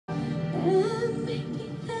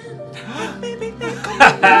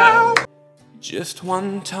Just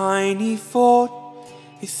one tiny fort,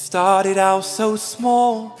 it started out so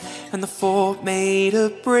small, and the fort made a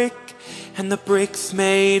brick, and the bricks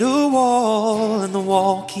made a wall, and the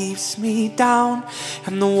wall keeps me down,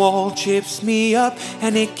 and the wall chips me up,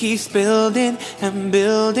 and it keeps building and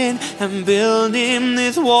building and building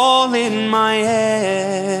this wall in my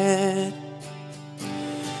head.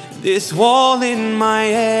 This wall in my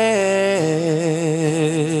head.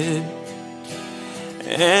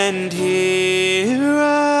 And here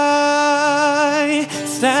I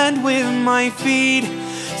stand with my feet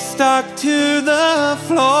stuck to the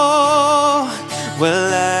floor.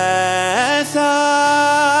 Well, as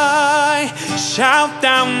I shout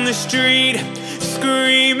down the street,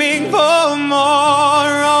 screaming for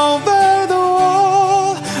more, over the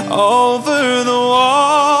wall, over the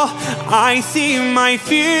wall, I see my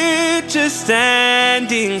future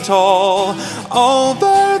standing tall.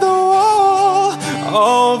 Over the wall,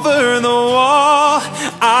 over the wall,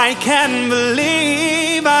 I can't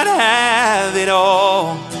believe I'd have it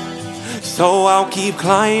all. So I'll keep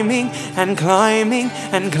climbing and climbing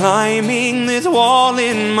and climbing this wall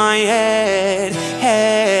in my head,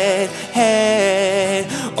 head.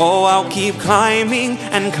 Oh, I'll keep climbing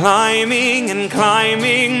and climbing and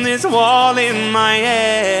climbing this wall in my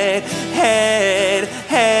head, head.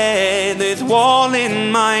 This wall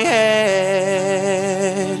in my head.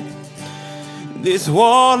 This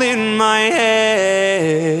wall in my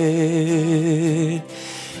head.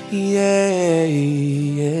 Yeah, yeah.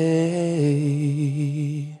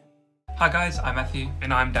 Hi guys, I'm Matthew.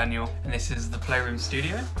 And I'm Daniel. And this is the Playroom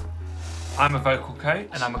Studio. I'm a vocal coach.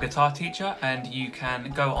 And I'm a guitar teacher, and you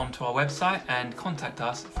can go onto our website and contact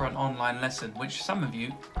us for an online lesson, which some of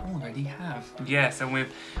you already have. Yes, and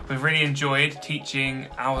we've really enjoyed teaching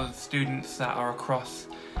our students that are across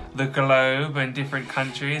the globe and different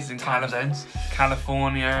countries in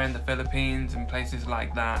California and the Philippines and places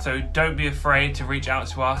like that. So don't be afraid to reach out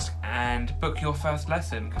to us and book your first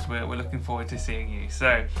lesson, because we're looking forward to seeing you.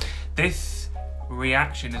 So this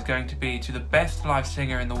reaction is going to be to the best live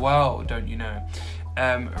singer in the world, don't you know?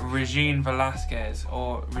 Regine Velasquez,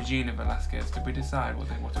 or Regine Velasquez. Did we decide what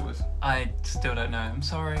it was? I still don't know. I'm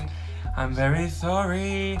sorry. I'm very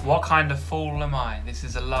sorry. What kind of fool am I? This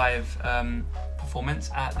is a live performance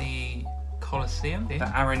at the Coliseum? The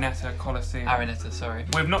Araneta Coliseum. Araneta, sorry.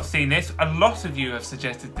 We've not seen this. A lot of you have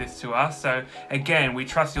suggested this to us, so again, we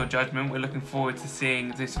trust your judgment. We're looking forward to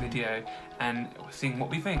seeing this video and seeing what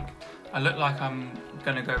we think. I look like I'm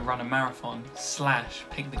gonna go run a marathon /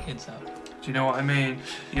 pick the kids up. Do you know what I mean?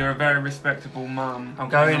 You're a very respectable mum. I'm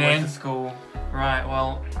going in to school. Right,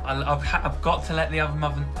 well, I've got to let the other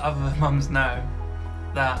mums know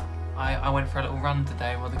that I went for a little run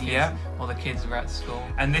today while the kids were at school.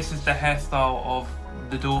 And this is the hairstyle of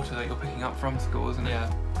the daughter that you're picking up from school, isn't it?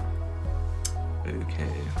 Yeah.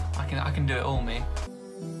 Okay. I can do it all, me.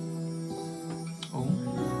 Ooh.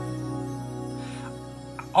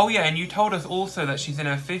 Oh yeah, and you told us also that she's in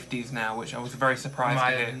her 50s now, which I was very surprised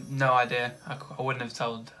to hear. No idea. I wouldn't have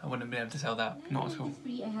been able to tell that. Not at all.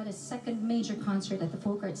 I had a second major concert at the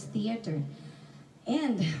Folk Arts Theatre.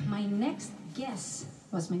 And my next guest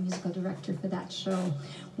was my musical director for that show,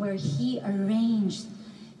 where he arranged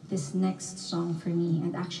this next song for me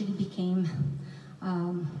and actually became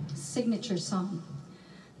signature song.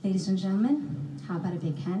 Ladies and gentlemen, how about a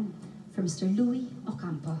big hand for Mr. Louis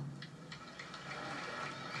Ocampo.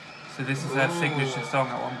 So this is her signature song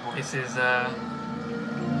at one point. This is a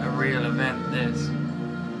real event, this.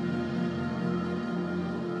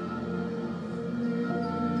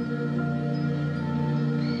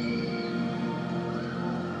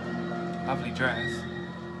 Lovely dress.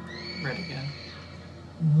 Red again.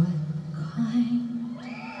 What kind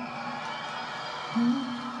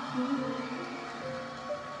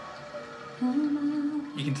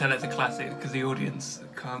You can tell it's a classic because the audience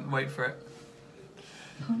can't wait for it.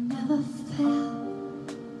 who never fell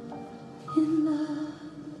in love?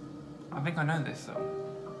 I think I know this song.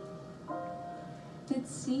 It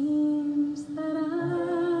seems that I'm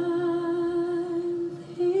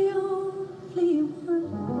the only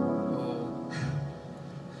one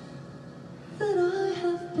that I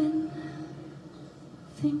have been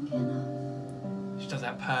thinking of. She does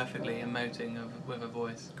that perfectly, emoting with her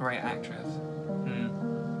voice. Great actress.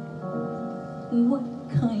 What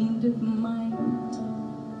kind of mind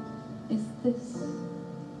is this?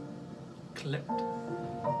 Clipped.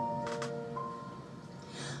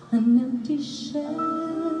 An empty shell,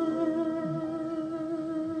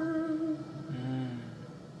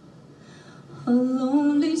 a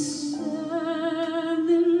lonely cell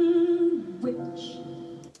in which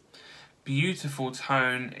beautiful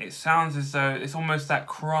tone. It sounds as though it's almost that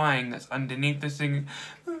crying that's underneath the singing.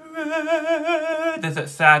 There's that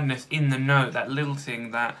sadness in the note, that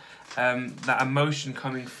lilting, that emotion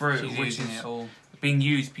coming through, She's which using is it all. being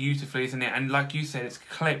used beautifully, isn't it? And like you said, it's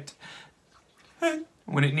clipped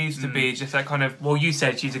when it needs to be. Just that kind of. Well, you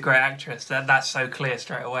said she's a great actress. That's so clear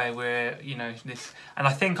straight away. Where this, and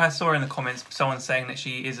I think I saw in the comments someone saying that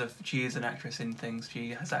she is an actress in things.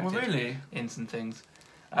 She has acted really? in some things.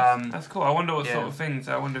 That's cool. I wonder what sort of things.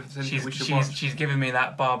 I wonder if there's anything we should watch. She's giving me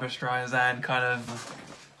that Barbara Streisand kind of.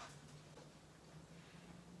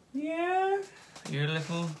 Yeah. You're a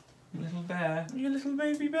little bear. You little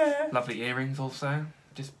baby bear. Lovely earrings also.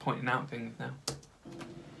 Just pointing out things now.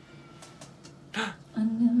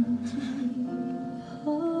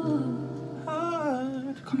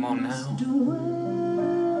 Come on now.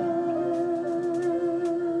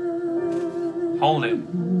 Hold it.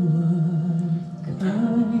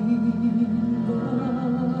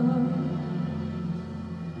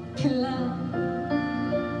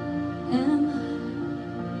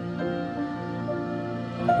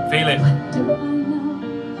 Feel it.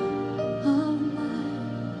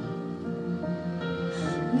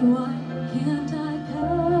 Why can't I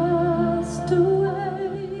cast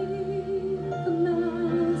away the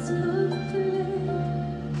mask of clay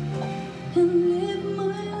and live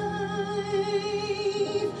my life?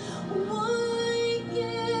 Why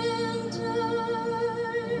can't I?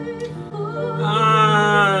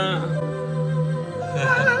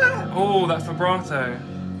 Oh, that vibrato.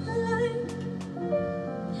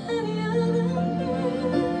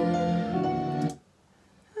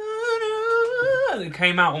 It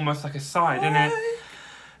came out almost like a sigh, didn't it?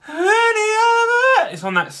 It's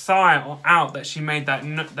on that sigh or out that she made that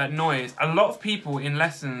noise. A lot of people in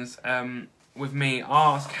lessons with me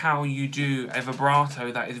ask how you do a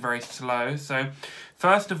vibrato that is very slow. So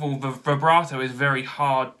first of all, the vibrato is very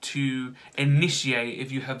hard to initiate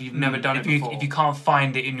if you've never done it before. If you can't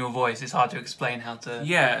find it in your voice, it's hard to explain how to.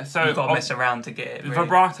 Yeah, so you've got to mess around to get it. Really.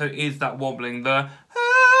 Vibrato is that wobbling,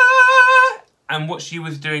 and what she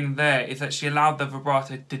was doing there is that she allowed the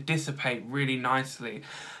vibrato to dissipate really nicely.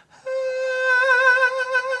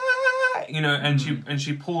 You know, and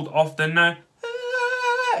she pulled off the note,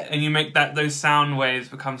 and you make those sound waves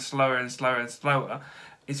become slower and slower and slower.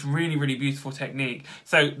 It's really, really beautiful technique.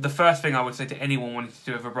 So the first thing I would say to anyone wanting to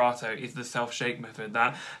do a vibrato is the self-shake method.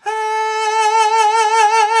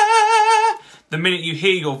 The minute you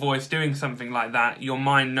hear your voice doing something like that, your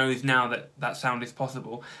mind knows now that that sound is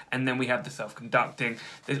possible. And then we have the self-conducting.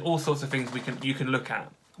 There's all sorts of things you can look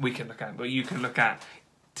at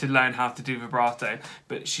to learn how to do vibrato.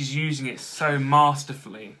 But she's using it so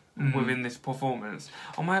masterfully within this performance.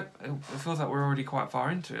 It feels like we're already quite far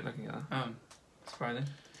into it looking at that. Oh, surprising.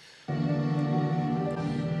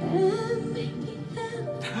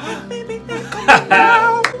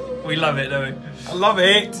 We love it, don't we? I love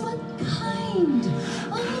it.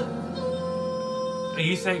 Are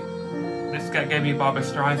you saying this guy gave me Barbara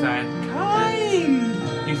Streisand? Kind.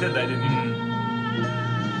 You said that, didn't you?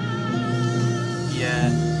 Yeah.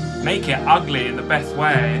 Make it ugly in the best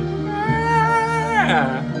way.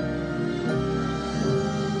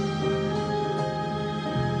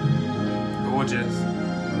 Gorgeous.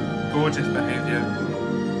 Gorgeous behaviour.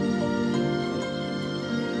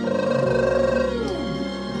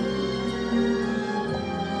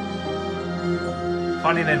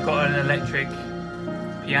 Funny they've got an electric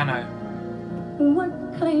piano. What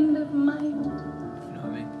kind of mind? You know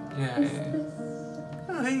what I mean? Yeah.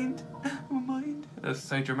 Mind. Mind. That's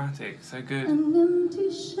so dramatic, so good. An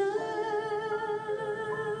empty shell,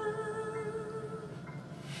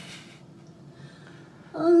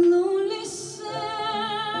 a lonely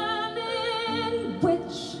sand in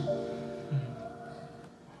which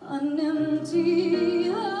an empty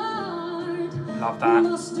heart. Love that.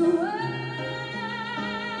 Lost away.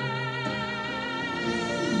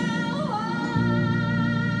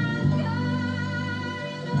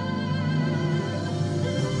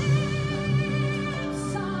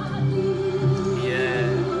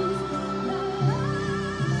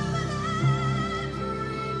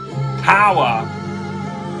 Power.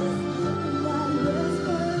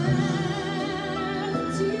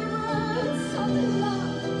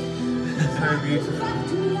 So beautiful.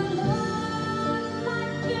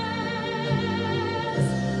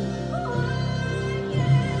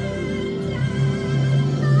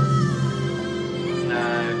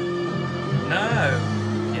 No.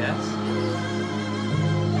 Yes.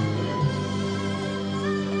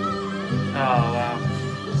 Oh wow.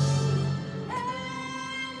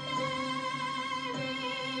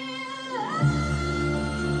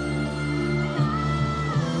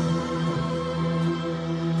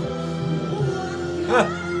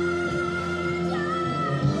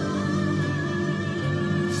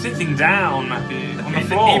 sitting down, Matthew, on the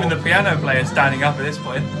floor. Even the piano player is standing up at this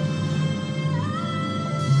point.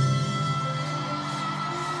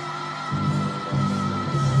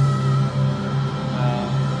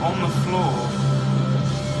 On the floor.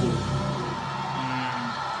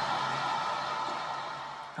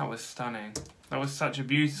 That was stunning. That was such a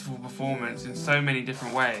beautiful performance in so many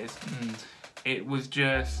different ways. It was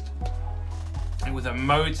just, it was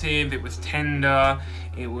emotive, it was tender,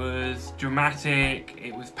 it was dramatic,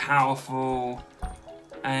 it was powerful,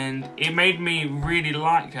 and it made me really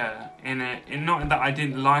like her in it. And not that I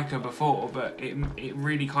didn't like her before, but it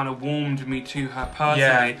really kind of warmed me to her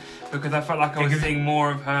personally, because I felt like I was seeing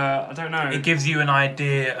more of her. I don't know. It gives you an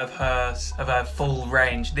idea of her full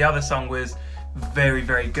range. The other song was very,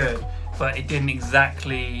 very good, but it didn't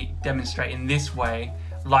exactly demonstrate in this way.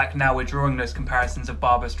 Like now we're drawing those comparisons of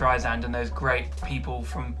Barbra Streisand and those great people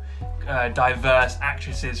from diverse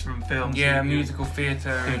actresses from films. Yeah, musical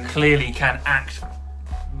theatre. Who clearly can act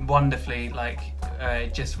wonderfully, like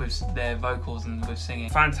just with their vocals and with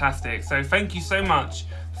singing. Fantastic. So thank you so much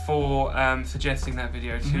for suggesting that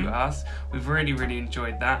video to us. We've really, really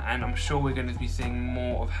enjoyed that, and I'm sure we're going to be seeing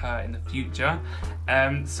more of her in the future.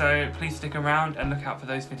 So please stick around and look out for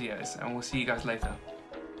those videos, and we'll see you guys later.